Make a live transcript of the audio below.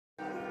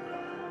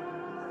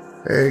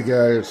Hey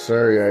guys,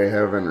 sorry I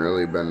haven't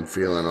really been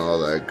feeling all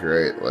that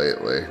great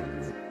lately.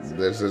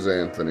 This is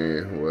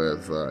Anthony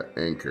with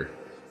Anchor.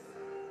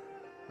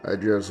 I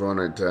just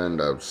wanted to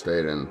end up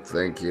stating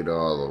thank you to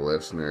all the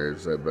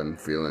listeners. I've been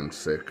feeling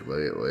sick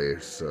lately,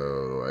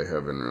 so I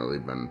haven't really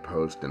been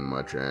posting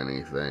much of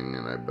anything,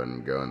 and I've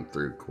been going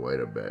through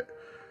quite a bit.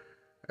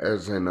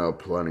 As I know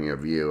plenty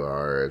of you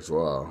are as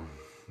well.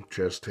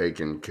 Just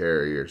taking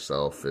care of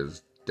yourself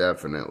is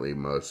definitely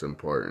most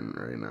important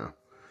right now.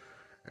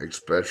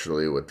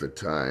 Especially with the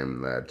time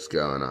that's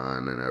going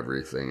on and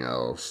everything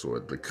else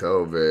with the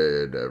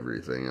COVID,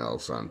 everything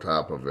else on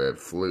top of it,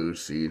 flu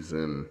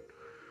season.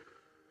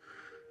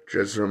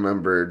 Just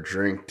remember,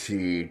 drink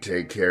tea,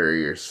 take care of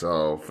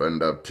yourself,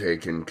 end up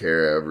taking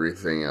care of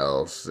everything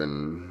else,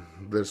 and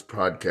this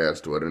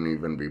podcast wouldn't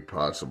even be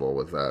possible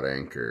without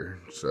Anchor.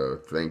 So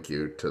thank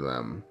you to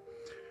them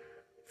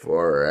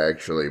for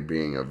actually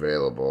being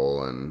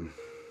available and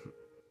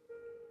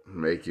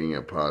making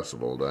it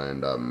possible to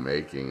end up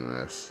making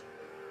this.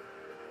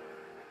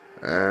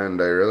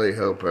 And I really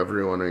hope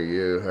every one of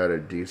you had a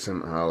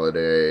decent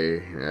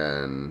holiday,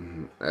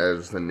 and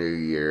as the new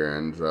year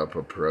ends up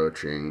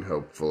approaching,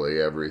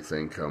 hopefully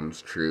everything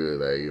comes true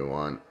that you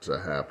want to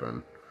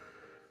happen.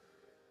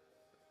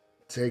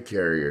 Take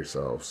care of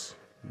yourselves.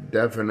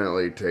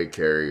 Definitely take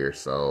care of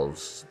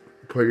yourselves.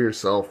 Put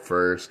yourself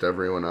first.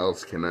 Everyone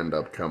else can end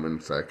up coming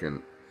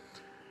second.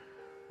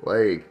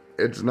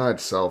 It's not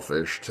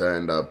selfish to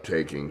end up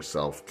taking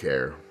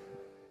self-care.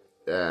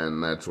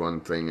 And that's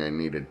one thing I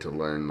needed to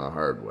learn the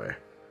hard way.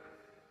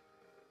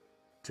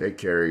 Take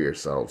care of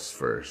yourselves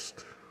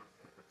first.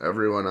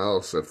 Everyone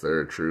else, if they're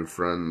a true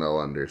friend, they'll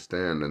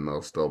understand and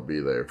they'll still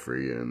be there for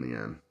you in the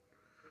end.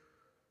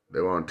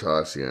 They won't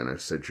toss you in a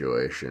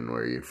situation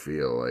where you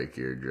feel like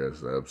you're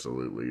just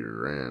absolutely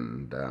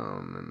ran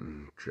down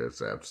and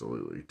just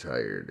absolutely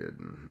tired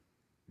and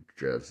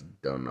just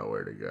don't know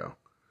where to go.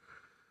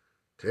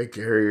 Take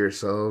care of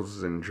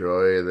yourselves.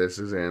 Enjoy. This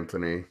is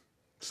Anthony,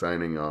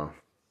 signing off.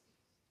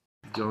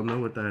 Do y'all know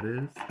what that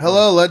is?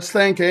 Hello, let's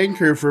thank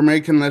Anchor for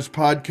making this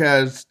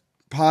podcast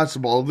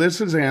possible.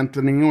 This is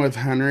Anthony with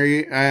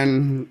Henry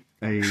and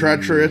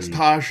treacherous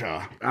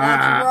Tasha.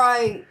 That's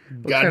right.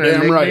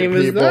 Goddamn right,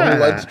 people.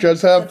 Let's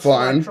just have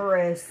fun.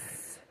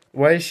 Treacherous.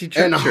 Why is she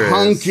And treacherous?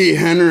 hunky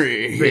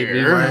Henry Baby,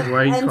 here.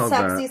 why you And called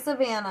sexy that?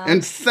 Savannah.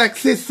 And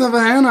sexy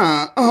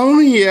Savannah. Oh,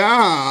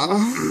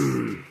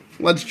 yeah.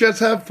 Let's just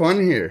have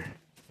fun here.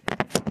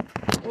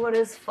 What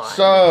is fun?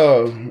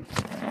 So,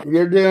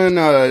 you're doing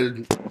a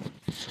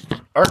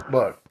art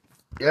book.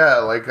 Yeah,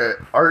 like a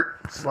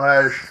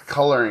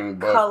art/coloring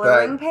book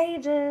Coloring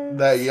pages.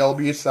 that you'll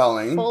be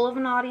selling. Full of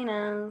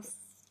naughtiness.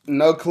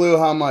 No clue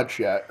how much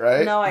yet,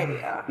 right? No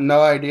idea.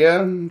 No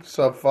idea?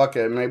 So fuck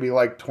it. Maybe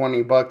like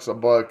 $20 a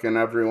book and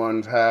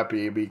everyone's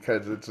happy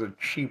because it's a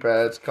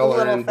cheap-ass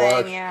coloring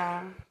book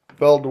yeah.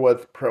 filled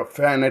with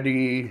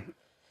profanity,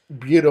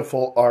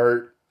 beautiful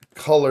art,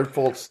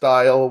 colorful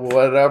style,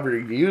 whatever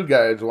you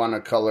guys want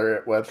to color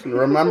it with. And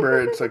remember,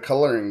 it's a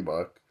coloring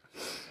book.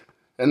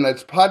 And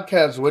this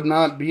podcast would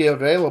not be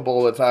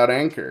available without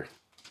Anchor.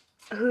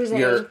 Who's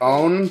Your Anchor?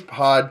 own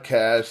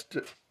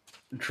podcast,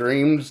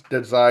 dreams,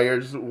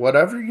 desires,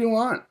 whatever you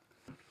want.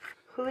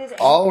 Who is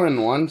Anchor? All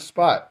in one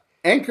spot.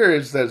 Anchor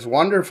is this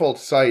wonderful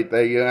site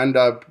that you end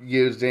up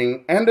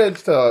using, and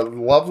it's a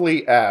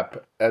lovely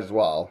app as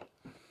well,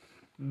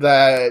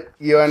 that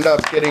you end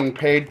up getting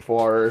paid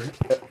for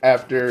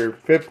after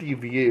 50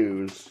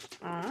 views.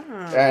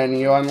 And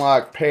you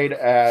unlock paid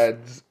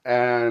ads,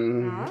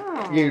 and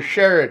you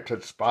share it to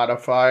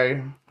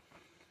Spotify,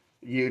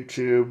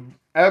 YouTube,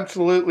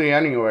 absolutely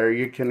anywhere.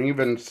 You can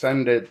even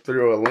send it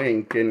through a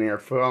link in your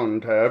phone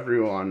to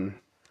everyone.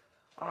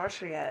 I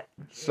forget.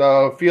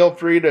 So feel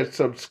free to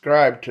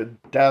subscribe to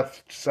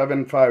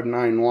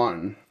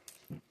Death7591.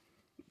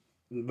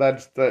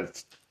 That's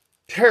the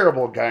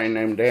terrible guy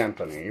named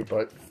Anthony,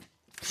 but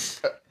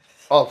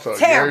also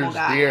Terrible yours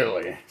guy.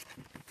 dearly.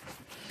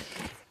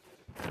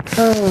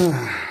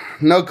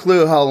 No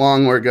clue how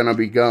long we're going to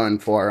be going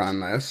for on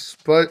this,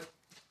 but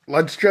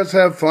let's just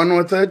have fun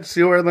with it,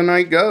 see where the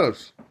night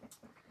goes.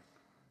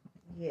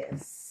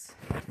 Yes.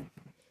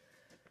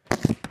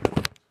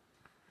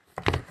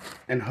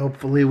 And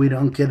hopefully we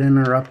don't get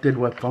interrupted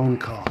with phone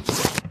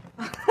calls.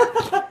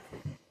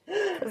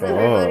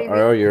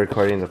 Oh, you're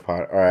recording the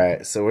pod.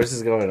 Alright, so where's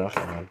this going off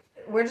on?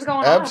 We're just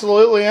going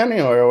Absolutely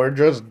anywhere. We're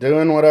just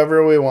doing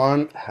whatever we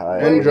want,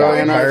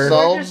 enjoying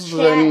ourselves,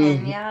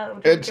 and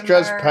it's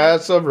just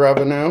passive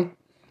revenue.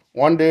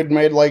 One dude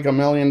made like $1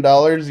 million.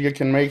 You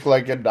can make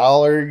like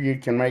 $1. You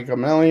can make $1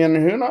 million.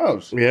 Who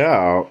knows?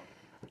 Yeah.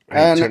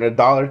 And turn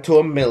 $1 to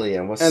 $1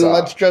 million. What's up?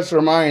 let's just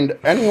remind,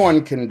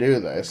 anyone can do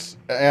this,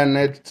 and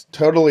it's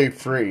totally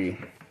free.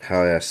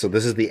 Hell yeah. So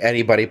this is the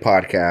Anybody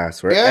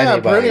podcast. Where Yeah,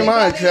 anybody, pretty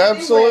much.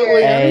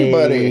 Absolutely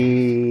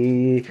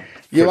anybody.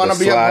 You want to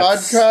be a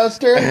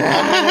podcaster?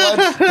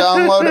 Let's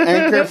download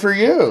Anchor for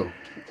you.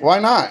 Why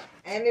not?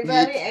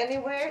 Anybody,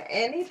 anywhere,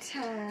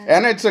 anytime.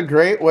 And it's a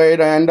great way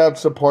to end up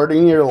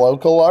supporting your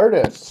local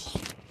artists.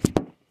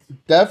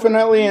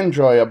 Definitely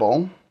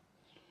enjoyable.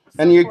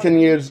 And you can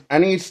use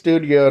any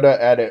studio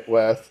to edit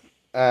with,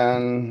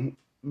 and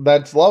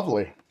that's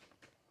lovely.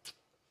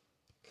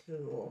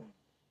 Cool.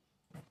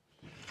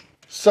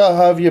 So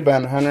how have you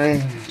been, Henry?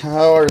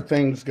 How are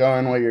things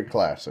going with your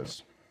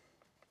classes?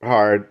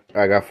 Hard.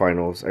 I got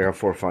finals. I got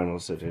 4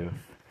 finals to do.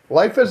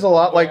 Life is a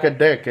lot like a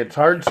dick. It's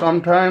hard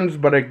sometimes,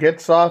 but it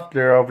gets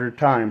softer over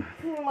time.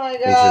 Oh my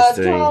god,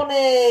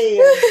 Tony!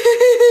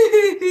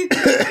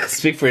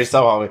 Speak for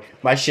yourself, homie.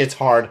 My shit's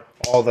hard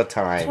all the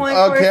time.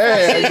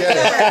 Okay,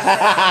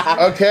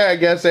 I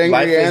guess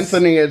Angry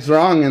Anthony is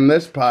wrong in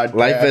this podcast.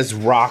 Life is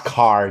rock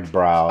hard,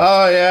 bro.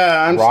 Oh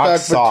yeah, I'm Rock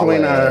stuck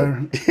between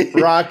a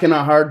rock and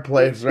a hard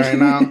place right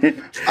now.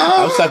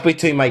 I'm stuck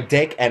between my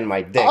dick and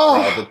my dick,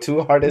 bro. The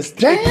two hardest.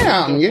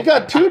 Damn, you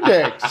got 2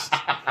 dicks.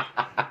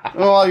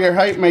 Well, your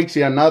height makes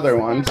you another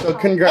one, so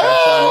congrats on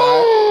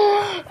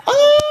that.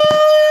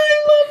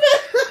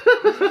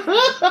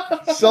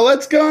 So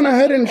let's go on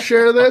ahead and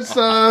share this.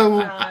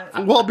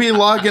 We'll be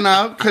logging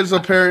out because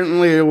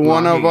apparently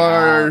one of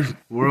our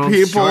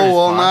people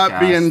will not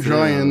be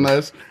enjoying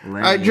this.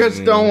 I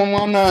just don't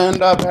want to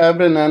end up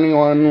having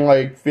anyone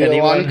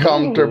feel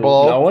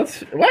uncomfortable. No one's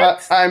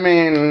what? I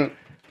mean,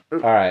 all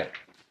right.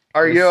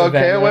 Are you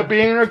okay with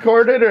being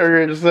recorded, or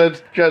is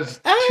it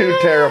just too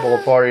terrible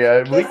for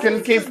you? We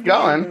can keep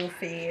going.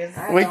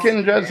 We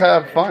can just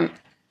have fun.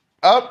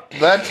 Oh,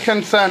 that's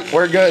consent.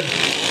 We're good.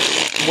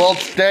 We'll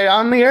stay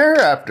on the air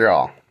after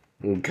all.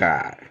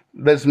 Okay.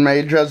 This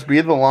may just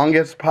be the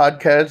longest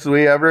podcast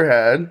we ever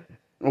had,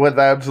 with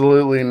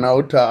absolutely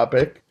no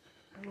topic.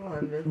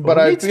 But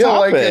I feel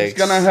like it's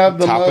going to have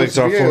the most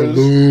views. For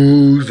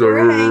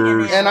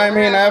losers. And I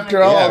mean,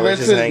 after all,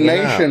 this is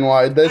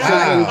nationwide. This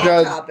isn't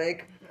just...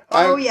 Topic.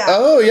 Oh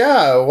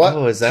yeah. What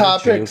is that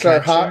topics are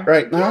hot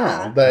right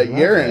now that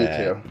you're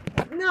into?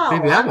 No,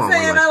 Maybe I'm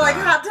saying I like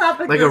Hot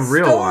Topic. Like a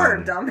real store,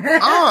 one. Dumbass.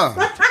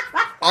 Oh,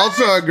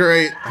 also a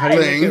great How do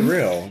you thing. make it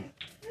real?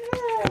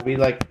 We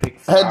pick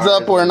Heads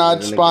up, we're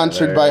not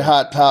sponsored by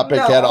Hot Topic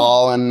at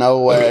all, in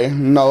no way.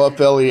 No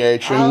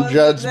affiliation.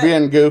 Just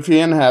being goofy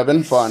and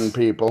having fun,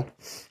 people.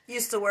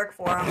 Used to work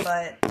for him,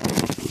 but...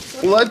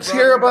 Let's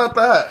hear about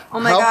that. Oh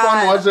my How god.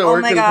 fun was it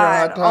working for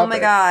Hot Topic? Oh my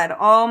god.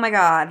 Oh my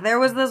god. There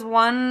was this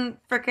one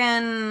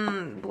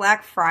freaking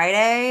Black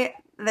Friday.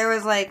 There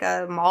was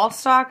a mall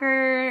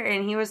stalker,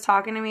 and he was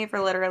talking to me for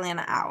literally an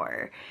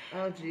hour.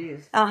 Oh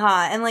jeez.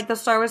 And the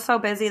store was so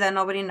busy that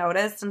nobody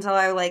noticed until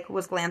I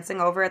was glancing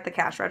over at the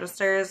cash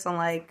registers and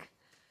What,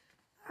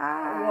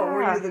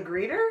 were you the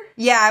greeter?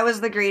 Yeah, I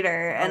was the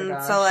greeter. Oh, and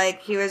gosh. so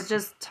he was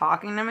just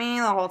talking to me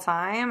the whole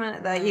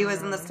time that he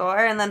was in the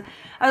store, and then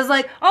I was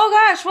like, oh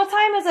gosh, what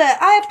time is it?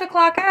 I have to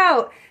clock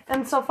out.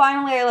 And so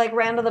finally I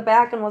ran to the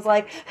back and was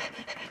like,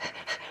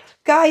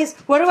 guys,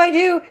 what do I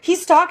do?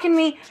 He's stalking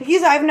me.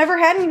 I've never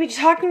had anybody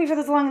stalking me for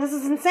this long. This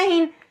is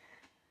insane.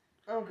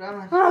 Oh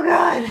god. Oh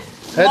god.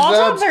 Heads Mall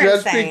up, jobs are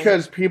just insane.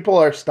 because people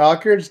are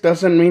stalkers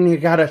doesn't mean you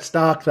gotta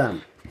stalk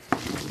them.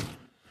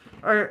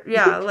 Or,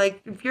 yeah,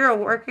 if you're a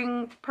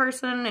working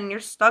person and you're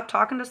stuck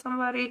talking to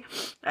somebody,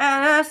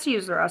 ask to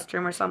use the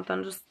restroom or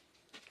something. Just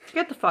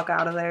get the fuck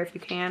out of there if you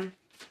can.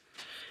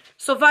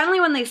 So finally,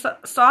 when they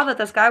saw that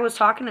this guy was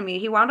talking to me,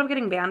 he wound up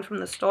getting banned from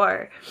the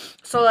store.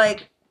 So,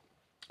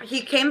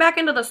 he came back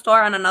into the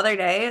store on another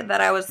day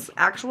that I was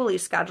actually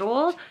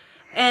scheduled,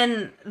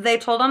 and they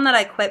told him that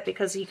I quit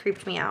because he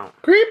creeped me out.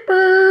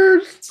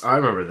 Creepers! I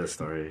remember this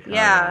story.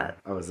 Yeah.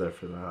 I was there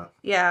for that.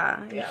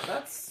 Yeah. Yeah,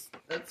 that's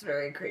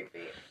very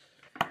creepy.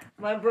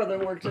 My brother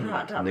worked in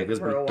Hot Topic Niggas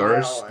for be a while.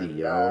 thirsty, and,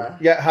 yo.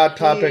 Yeah, Hot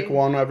Topic he-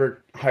 won't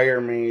ever hire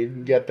me,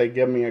 yet they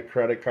give me a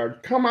credit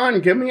card. Come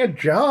on, give me a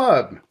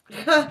job.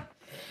 I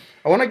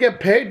want to get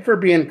paid for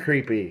being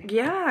creepy.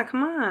 Yeah,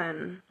 come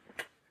on.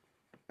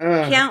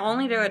 Can't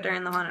only do it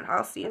during the haunted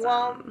house season.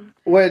 Well,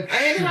 Which,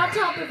 I mean, Hot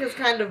Topic has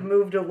kind of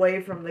moved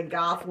away from the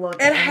goth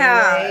look. It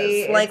has,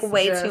 anyway. It's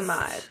way just- too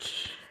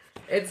much.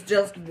 It's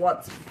just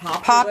what's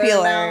popular.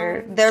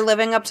 Popular. now. They're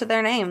living up to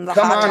their name. The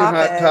come Hot on,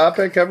 Topic. Hot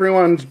Topic.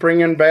 Everyone's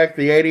bringing back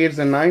the 80s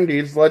and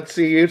 90s. Let's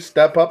see you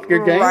step up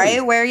your game.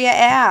 Right where you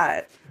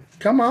at?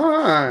 Come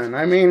on.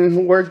 I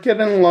mean, we're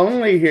getting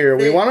lonely here.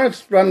 We want to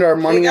spend our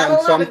They money got a on lot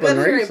of something good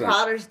Harry recent.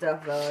 Potter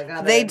stuff, though. I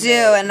gotta They admit. do,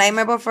 and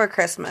Nightmare Before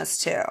Christmas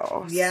too.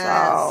 Yes,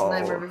 So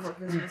Nightmare Before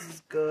Christmas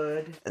is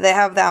good. they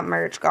have that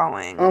merch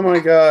going. Oh my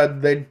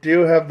god, they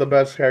do have the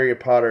best Harry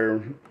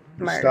Potter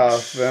Merch.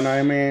 stuff. And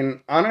I mean,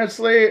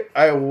 honestly,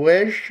 I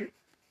wish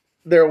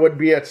there would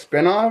be a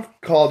spin-off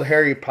called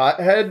Harry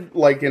Pothead,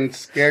 like in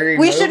Scary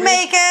We Movie. should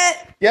make it.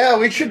 Yeah,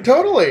 we should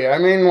totally. I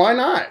mean, why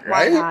not,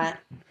 Why right? not?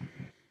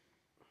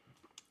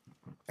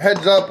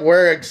 Heads up,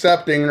 we're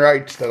accepting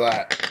rights to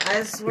that.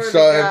 I swear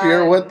So to God. if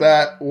you're with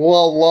that,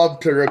 we'll love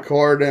to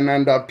record and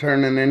end up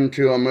turning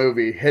into a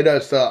movie. Hit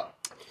us up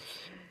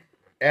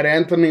at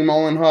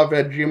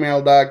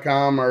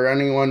anthonymollenhoff@gmail.com or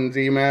anyone's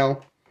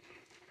email.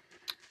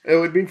 It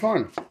would be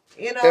fun.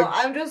 You know, If-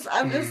 I'm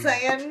just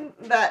saying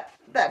that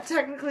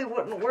technically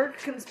wouldn't work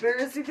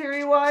conspiracy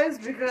theory wise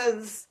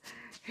because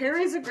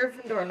Harry's a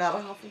Gryffindor, not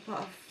a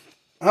Hufflepuff.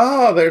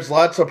 Oh, there's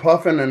lots of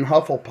puffin and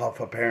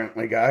Hufflepuff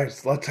apparently,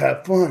 guys. Let's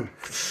have fun.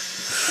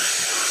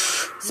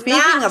 Speaking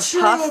Not of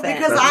true, puffin,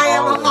 because That's I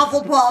am a all.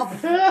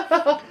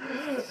 Hufflepuff.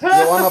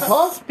 You want a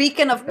puff?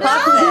 speaking of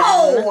puffin,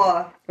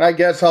 No! I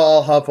guess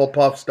all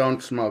Hufflepuffs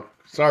don't smoke.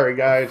 Sorry,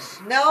 guys.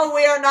 No,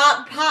 we are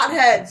not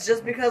potheads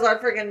just because our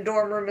freaking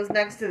dorm room is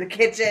next to the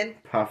kitchen.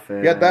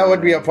 Puffin. Yet that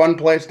would be a fun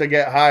place to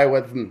get high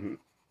with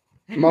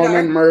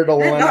Moaning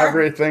Myrtle and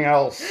everything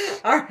else.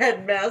 Our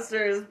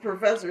headmaster is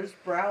Professor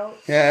Sprout.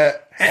 Yeah,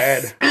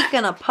 head.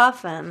 speaking of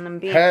puffin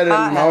and being Head and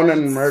potheads,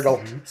 Moaning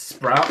Myrtle.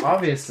 Sprout,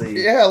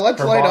 obviously. Yeah,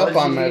 let's light up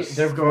on Herbology, this.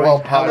 they're going-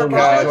 Well,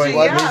 Herbology,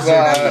 podcast.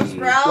 yeah, Professor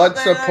Sprout,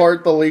 Let's they're-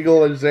 support the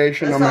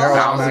legalization of That's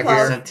all marijuana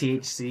Hufflepuff. here. 1,000%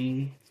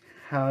 THC.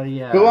 Hell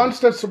yeah. Who wants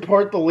to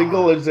support the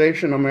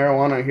legalization of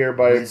marijuana here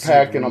by Wizard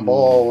packing a weed.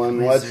 bowl? And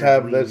let's Wizard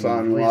have this weed.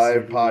 on Wizard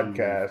live weed.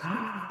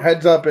 podcast.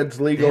 Heads up, it's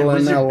They had legal in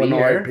Wizard Illinois,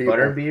 beer, people.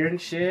 butter beer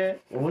and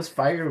shit. What was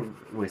Fire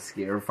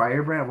Whiskey or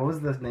Firebrand? What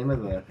was the name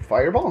of the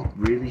Fireball?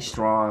 really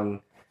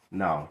strong?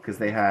 No, because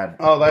they had.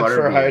 Oh, that's butter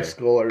for beer. high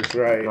schoolers,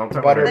 right? Don't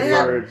talk Butter about They beer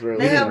have- is really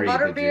They have read,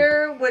 butter did you?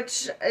 beer,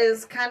 which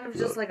is kind of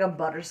just like a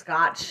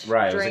butterscotch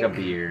Right, drink. it was like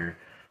a beer.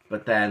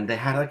 But then they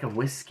had like a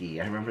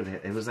whiskey. I remember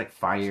that it was like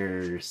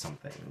fire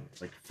something,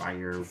 like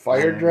fire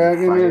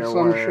Dragon or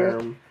some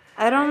Fireworm.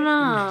 I don't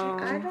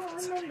I know.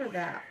 don't remember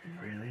that.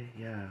 Really?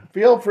 Yeah.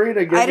 Feel free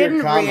to give I your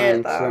didn't read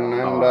it, comments though. and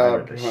end Oh, I up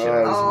read the shit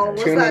out of Oh,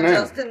 was tuning that in.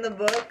 just in the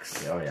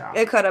books? Oh yeah.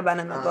 It could have been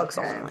in the books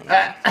Okay. only.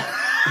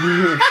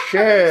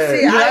 Shit.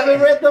 See, You I-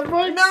 haven't read the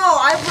book? No,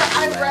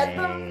 I read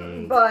them,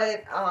 Lame.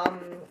 but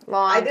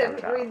Long I time didn't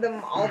ago. read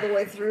them all the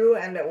way through,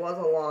 and it was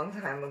a long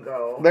time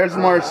ago. There's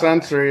more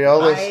sensory.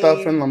 All the I- stuff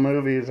in the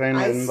movies ain't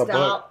I in the book.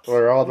 stopped,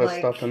 Or all the like,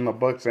 stuff in the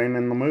books ain't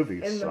in the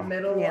movies. in the So.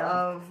 middle Yeah.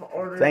 of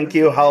Order. Thank of the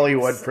you, Phoenix.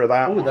 Hollywood, for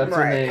that Oh, one. that's Right,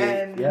 when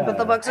they. and- Yeah. But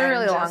the books are And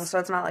really long, just so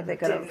it's not like they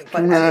could have didn't-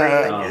 put Nah.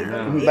 everything. Oh,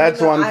 no. Even That's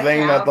though one I thing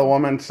have- that the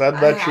woman said I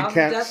that she have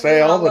can't Deathly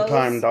say all the Hallows.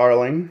 time,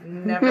 darling.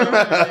 Never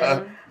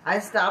mind. I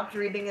stopped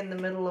reading in the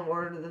middle of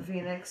Order of the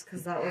Phoenix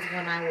because that was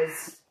when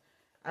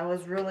I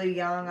was really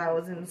young. I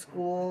was in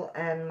school,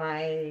 and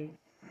my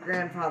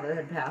grandfather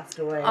had passed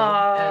away. and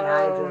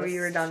I Oh, just,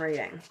 you were done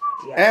reading.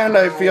 yeah, And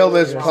I feel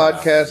this was-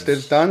 podcast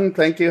is done.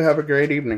 Thank you. Have a great evening.